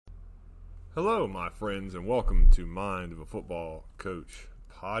Hello, my friends, and welcome to Mind of a Football Coach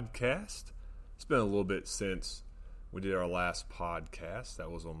podcast. It's been a little bit since we did our last podcast.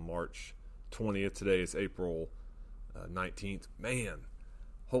 That was on March 20th. Today is April 19th. Man,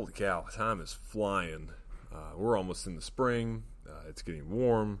 holy cow, time is flying. We're almost in the spring. It's getting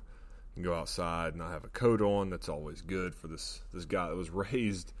warm. You can go outside and not have a coat on. That's always good for this guy that was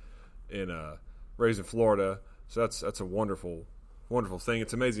raised in Florida. So that's a wonderful thing.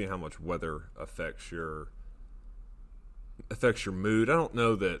 It's amazing how much weather affects your mood. I don't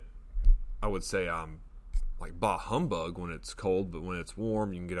know that I would say I'm like bah humbug when it's cold, but when it's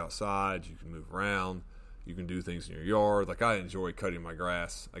warm, you can get outside, you can move around, you can do things in your yard. Like, I enjoy cutting my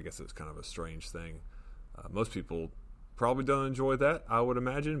grass. I guess it's kind of a strange thing. Most people probably don't enjoy that, I would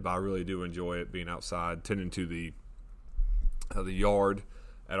imagine, but I really do enjoy it, being outside, tending to the yard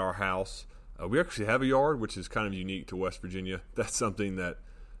at our house. We actually have a yard, which is kind of unique to West Virginia. That's something that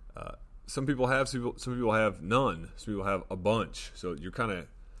some people have, some people have none. Some people have a bunch. So you're kind of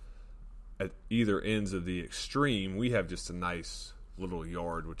at either ends of the extreme. We have just a nice little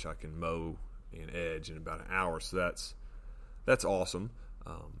yard, which I can mow and edge in about an hour. So that's awesome.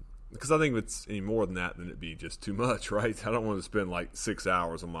 Because I think if it's any more than that, then it'd be just too much, right? I don't want to spend like 6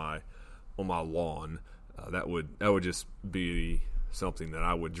 hours on my lawn. That would just be something that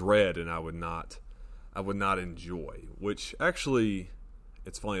I would dread and I would not enjoy. Which actually,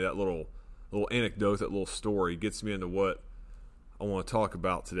 it's funny, that little anecdote, that little story gets me into what I want to talk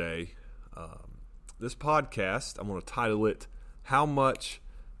about today. This podcast, I'm going to title it "How Much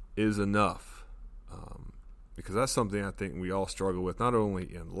Is Enough," because that's something I think we all struggle with, not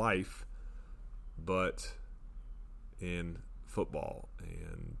only in life but in football.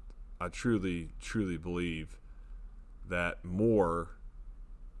 And I truly believe that more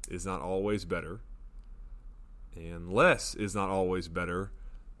is not always better, and less is not always better,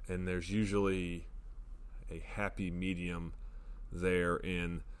 and there's usually a happy medium there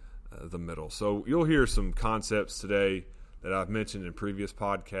in the middle. So you'll hear some concepts today that I've mentioned in previous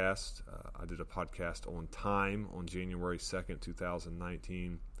podcasts. I did a podcast on time on January 2nd,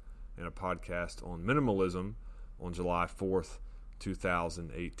 2019, and a podcast on minimalism on July 4th,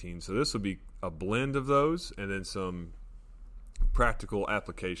 2018. So this will be a blend of those, and then some practical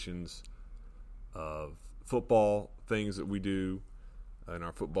applications of football, things that we do in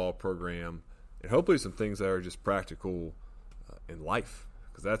our football program, and hopefully some things that are just practical in life,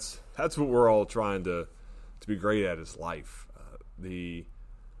 because that's what we're all trying to be great at, is life. The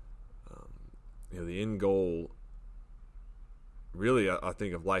end goal, really, I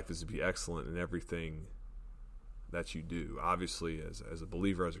think of life, is to be excellent in everything that you do. Obviously, as a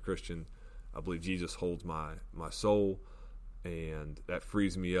believer, as a Christian, I believe Jesus holds my soul, and that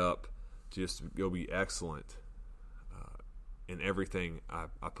frees me up to just go be excellent in everything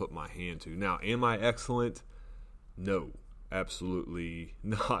I put my hand to. Now, am I excellent? No, absolutely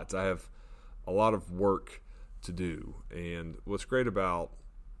not. I have a lot of work to do. And what's great about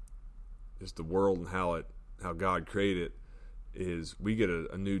just the world and how God created it is we get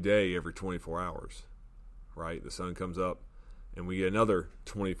a new day every 24 hours, right? The sun comes up and we get another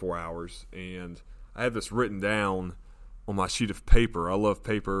 24 hours. And I have this written down on my sheet of paper. I love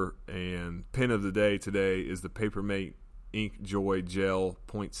paper, and pen of the day today is the Papermate Ink Joy Gel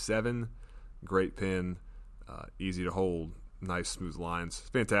 .7. Great pen, easy to hold, nice smooth lines. It's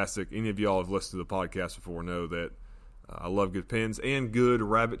fantastic. Any of y'all have listened to the podcast before know that I love good pens and good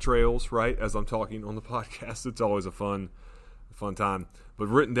rabbit trails, right? As I'm talking on the podcast, it's always a fun time. But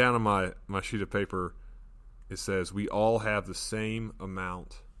written down on my sheet of paper, it says we all have the same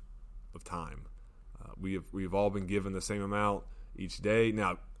amount of time. We've all been given the same amount each day.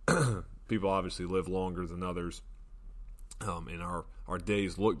 Now, people obviously live longer than others, and our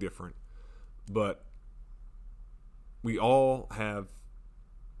days look different. But we all have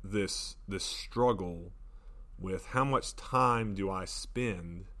this struggle with how much time do I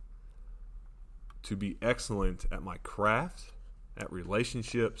spend to be excellent at my craft, at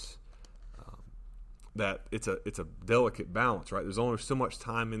relationships. That it's a delicate balance, right? There's only so much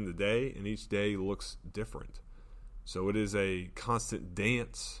time in the day, and each day looks different. So it is a constant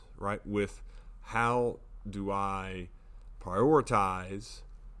dance, right, with how do I prioritize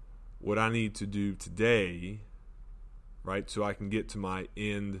what I need to do today, right, so I can get to my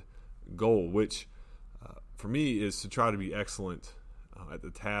end goal, which for me is to try to be excellent at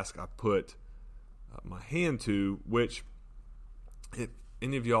the task I put my hand to, which if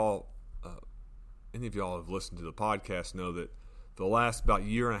any of y'all have listened to the podcast know that for the last about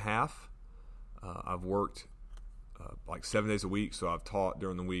year and a half, I've worked like 7 days a week. So I've taught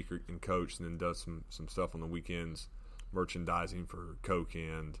during the week and coached, and then done some stuff on the weekends, merchandising for Coke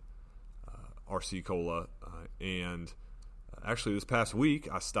and RC Cola, and actually this past week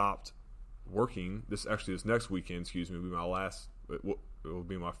I stopped working. This next weekend, will be my last. It will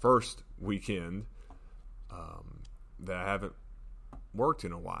be my first weekend that I haven't worked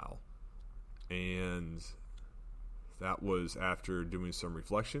in a while, and that was after doing some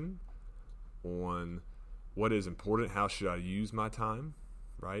reflection on what is important. How should I use my time?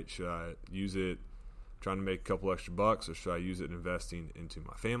 Right? Should I use it trying to make a couple extra bucks, or should I use it investing into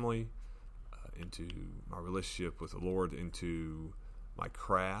my family, into my relationship with the Lord, into my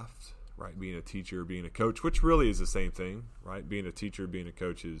craft, right? Being a teacher, being a coach, which really is the same thing, right? Being a teacher, being a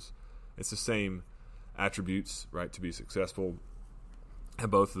coach it's the same attributes, right? To be successful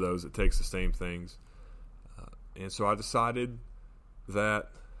at both of those, it takes the same things. And so I decided that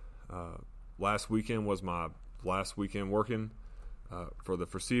last weekend was my last weekend working for the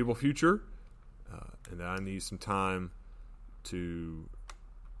foreseeable future, and that I need some time to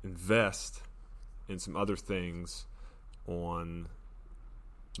invest in some other things on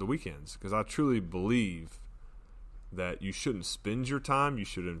the weekends, because I truly believe that you shouldn't spend your time, you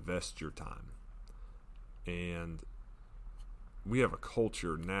should invest your time. And we have a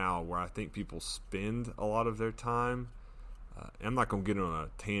culture now where I think people spend a lot of their time. I'm not going to get on a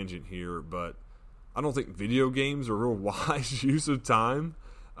tangent here, but I don't think video games are a real wise use of time.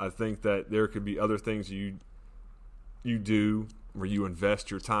 I think that there could be other things you do where you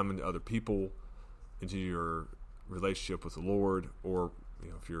invest your time into other people, into your relationship with the Lord, or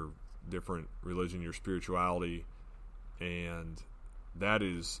if you're different religion, your spirituality, and that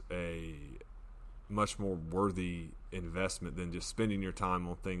is a much more worthy investment than just spending your time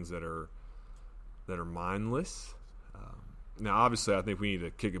on things that are mindless. Now, obviously, I think we need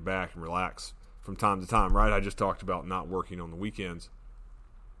to kick it back and relax from time to time, right? I just talked about not working on the weekends.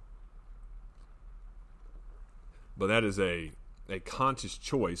 But that is a conscious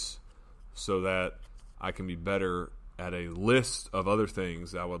choice so that I can be better at a list of other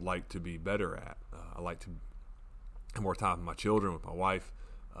things that I would like to be better at. I like to have more time with my children, with my wife,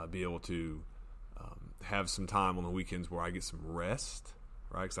 be able to have some time on the weekends where I get some rest,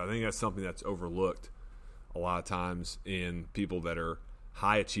 right? Because I think that's something that's overlooked a lot of times in people that are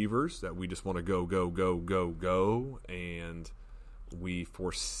high achievers, that we just want to go, go, go, go, go, and we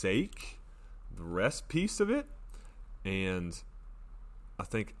forsake the rest piece of it. And I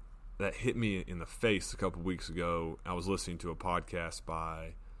think that hit me in the face a couple of weeks ago. I was listening to a podcast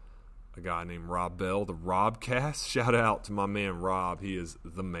by a guy named Rob Bell, the Robcast. Shout out to my man Rob. He is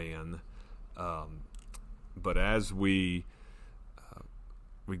the man. But as we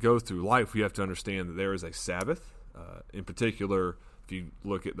go through life, we have to understand that there is a Sabbath. In particular, if you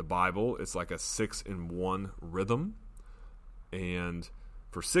look at the Bible, it's like a 6-in-1 rhythm. And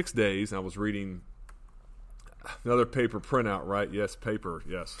for 6 days, I was reading another paper printout, right? Yes, paper.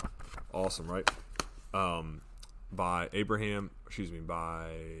 Yes. Awesome, right? By Abraham Joshua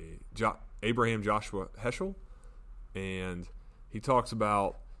Heschel. And he talks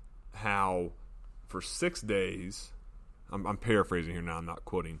about how for 6 days, I'm paraphrasing here now, I'm not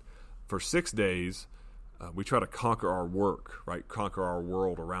quoting. For 6 days, we try to conquer our work, right? Conquer our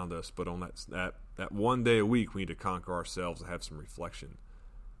world around us. But on that 1 day a week, we need to conquer ourselves and have some reflection.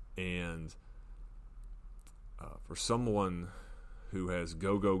 And for someone who has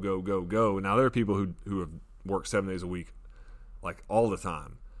go, go, go, go, go. Now, there are people who have worked 7 days a week, like all the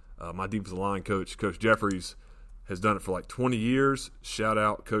time. My defensive line coach, Coach Jeffries, has done it for like 20 years. Shout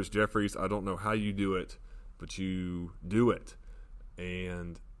out, Coach Jeffries. I don't know how you do it, but you do it.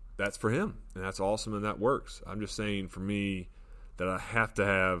 And that's for him. And that's awesome, and that works. I'm just saying for me that I have to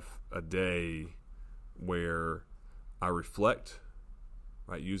have a day where I reflect,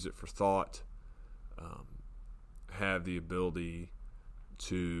 right? Use it for thought, have the ability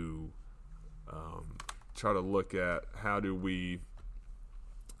to try to look at how do we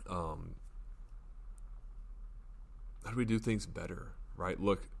do things better, right?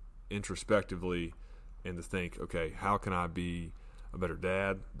 Look introspectively and to think, okay, how can I be a better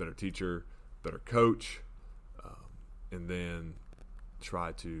dad, better teacher, better coach, and then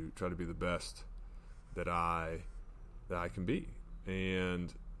try to be the best that I can be.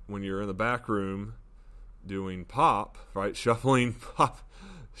 And when you're in the back room doing pop, right, shuffling pop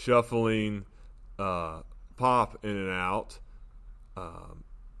in and out,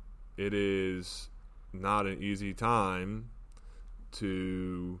 it is not an easy time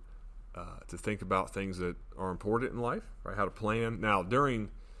to think about things that are important in life, right? How to plan. Now,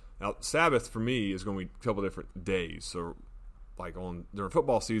 Sabbath for me is going to be a couple different days. So, like during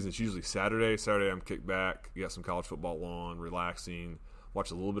football season, it's usually Saturday. Saturday, I'm kicked back, got some college football on, relaxing, watch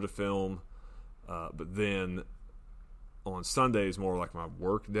a little bit of film. But then on Sunday is more like my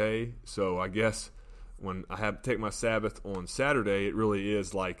work day. So I guess when I have to take my Sabbath on Saturday, it really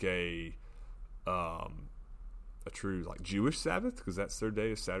is like a true like Jewish Sabbath, because that's their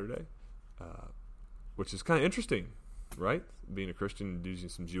day is Saturday, which is kind of interesting, right? Being a Christian and using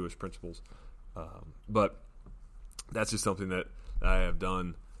some Jewish principles. But that's just something that I have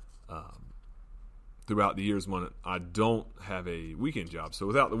done throughout the years when I don't have a weekend job. So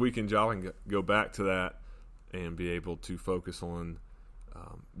without the weekend job, I can go back to that and be able to focus on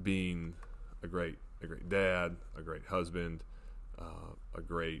being a great dad, a great husband, a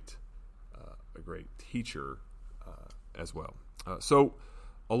great teacher as well. So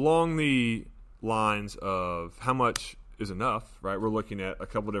along the lines of how much is enough, right? We're looking at a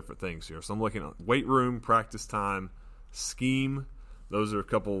couple different things here. So I'm looking at weight room, practice time, scheme. Those are a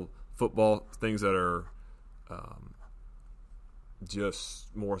couple football things that are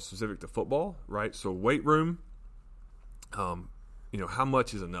just more specific to football, right? So weight room, how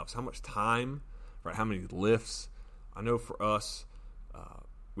much is enough? So how much time, right? How many lifts? I know for us,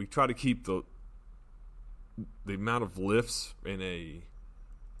 we try to keep the amount of lifts in a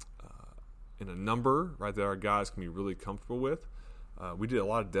number, right, that our guys can be really comfortable with. We did a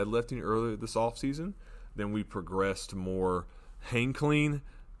lot of deadlifting earlier this off season. Then we progressed to more hang clean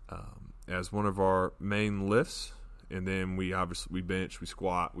as one of our main lifts, and then we bench, we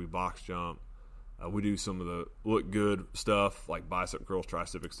squat, we box jump. We do some of the look good stuff like bicep curls,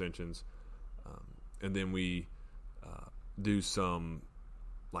 tricep extensions, and then we do some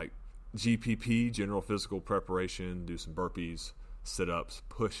like GPP, general physical preparation, do some burpees, sit-ups,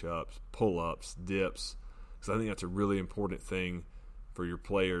 push-ups, pull-ups, dips, because I think that's a really important thing for your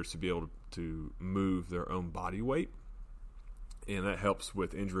players to be able to move their own body weight, and that helps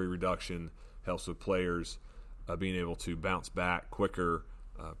with injury reduction, helps with players being able to bounce back quicker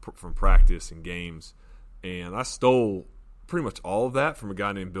from practice and games. And I stole pretty much all of that from a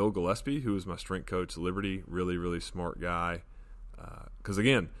guy named Bill Gillespie, who was my strength coach at Liberty. Really, really smart guy. Because,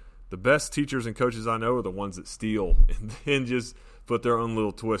 again, the best teachers and coaches I know are the ones that steal and then just put their own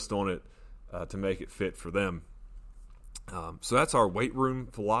little twist on it to make it fit for them. So that's our weight room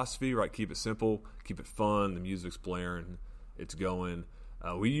philosophy, right? Keep it simple, keep it fun. The music's blaring, it's going.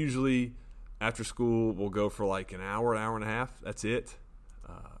 We usually, after school, we'll go for like an hour and a half. That's it.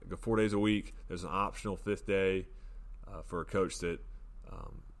 Go 4 days a week. There's an optional fifth day for a coach that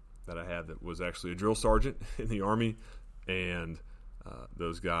I have that was actually a drill sergeant in the Army, and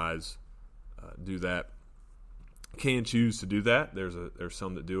those guys do that. Can choose to do that. There's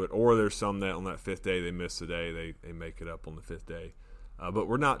some that do it, or there's some that on that fifth day they miss a day. They make it up on the fifth day. But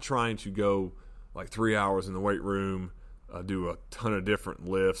we're not trying to go like 3 hours in the weight room, do a ton of different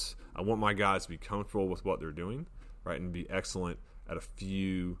lifts. I want my guys to be comfortable with what they're doing, right, and be excellent at a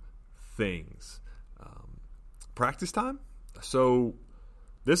few things. Practice time. So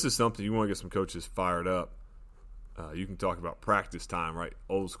this is something you want to get some coaches fired up. You can talk about practice time, right?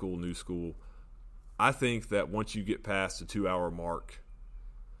 Old school, new school. I think that once you get past the 2 hour mark,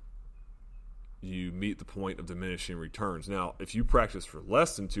 you meet the point of diminishing returns. Now, if you practice for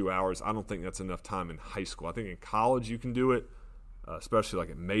less than 2 hours, I don't think that's enough time in high school. I think in college you can do it, especially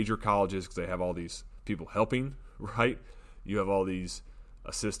like at major colleges, because they have all these people helping, right? You have all these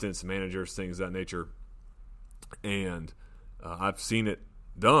assistants, managers, things of that nature. And I've seen it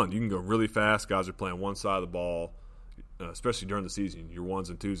done. You can go really fast. Guys are playing one side of the ball, especially during the season. Your ones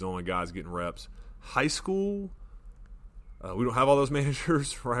and twos, the only guys getting reps. High school, we don't have all those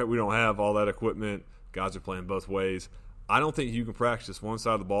managers, right? We don't have all that equipment. Guys are playing both ways. I don't think you can practice one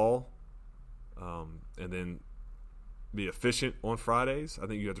side of the ball and then be efficient on Fridays. I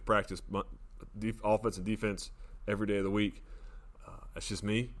think you have to practice offense and defense every day of the week. That's just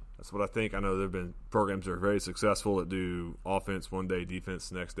me. That's what I think. I know there have been programs that are very successful that do offense one day, defense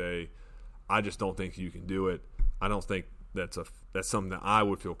the next day. I just don't think you can do it. I don't think that's something that I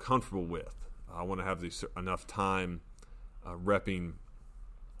would feel comfortable with. I want to have enough time repping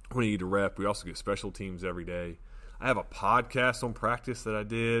when you need to rep. We also get special teams every day. I have a podcast on practice that I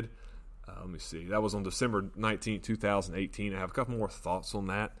did. Let me see. That was on December 19, 2018. I have a couple more thoughts on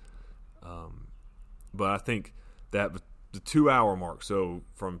that. But I think that the 2 hour mark, so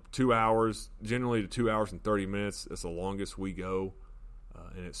from 2 hours, generally to 2 hours and 30 minutes, that's the longest we go.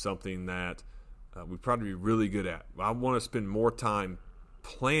 And it's something that we probably be really good at. I want to spend more time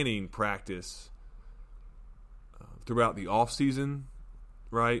planning practice throughout the off season,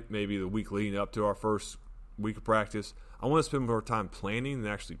 right? Maybe the week leading up to our first week of practice. I want to spend more time planning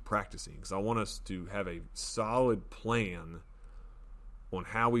than actually practicing, because I want us to have a solid plan on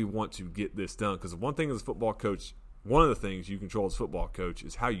how we want to get this done. Because one thing as a football coach, one of the things you control as a football coach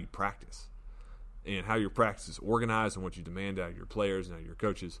is how you practice. and how your practice is organized and what you demand out of your players and out of your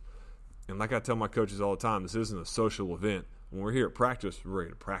coaches. And like I tell my coaches all the time, this isn't a social event. When we're here at practice, we're ready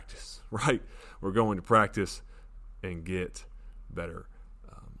to practice, right? We're going to practice and get better.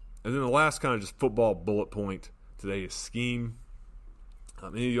 And then the last kind of just football bullet point today is scheme.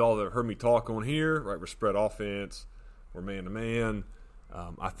 Any of y'all that have heard me talk on here, right? We're spread offense, we're man-to-man.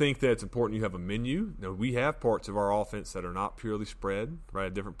 I think that it's important you have a menu. Now, we have parts of our offense that are not purely spread,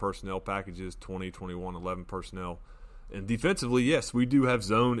 right? Different personnel packages, 20, 21, 11 personnel. And defensively, yes, we do have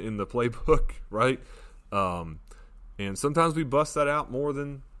zone in the playbook, right? And sometimes we bust that out more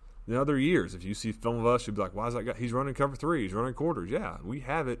than the other years. If you see film of us, you'd be like, why is that guy? He's running cover 3. He's running quarters. Yeah, we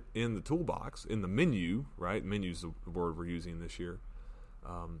have it in the toolbox, in the menu, right? Menu is the word we're using this year.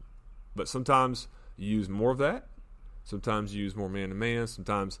 But sometimes you use more of that. Sometimes you use more man-to-man.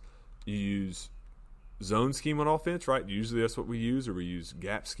 Sometimes you use zone scheme on offense, right? Usually that's what we use, or we use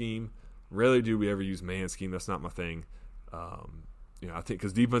gap scheme. Rarely do we ever use man scheme. That's not my thing. I think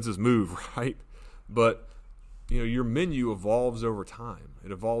because defenses move, right? But your menu evolves over time.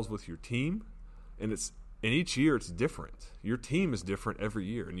 It evolves with your team, and each year it's different. Your team is different every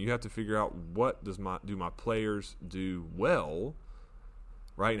year, and you have to figure out what do my players do well,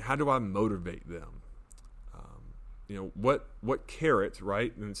 right? And how do I motivate them? What carrot,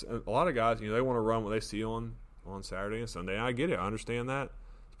 right? And a lot of guys, they want to run what they see on Saturday and Sunday. I get it. I understand that.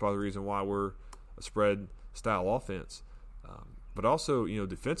 It's probably the reason why we're a spread style offense. But also,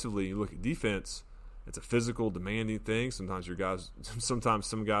 defensively, you look at defense. It's a physical, demanding thing. Sometimes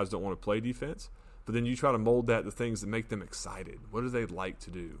some guys don't want to play defense. But then you try to mold that to things that make them excited. What do they like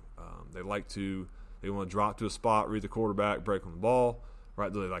to do? They want to drop to a spot, read the quarterback, break on the ball,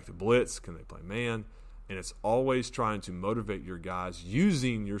 right? Do they like to blitz? Can they play man? And it's always trying to motivate your guys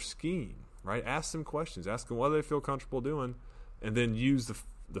using your scheme, right? Ask them questions. Ask them what they feel comfortable doing, and then use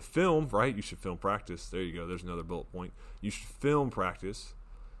the film, right? You should film practice. There you go. There's another bullet point. You should film practice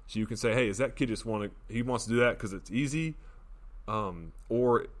so you can say, hey, is that kid he wants to do that because it's easy,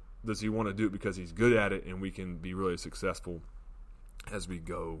 or does he want to do it because he's good at it and we can be really successful as we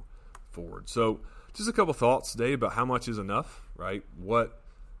go forward? So just a couple thoughts today about how much is enough, right? What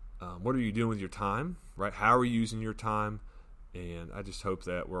are you doing with your time, right? How are you using your time? And I just hope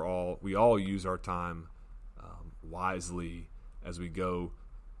that we all use our time wisely as we go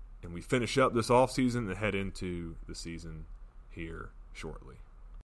and we finish up this off season and head into the season here shortly.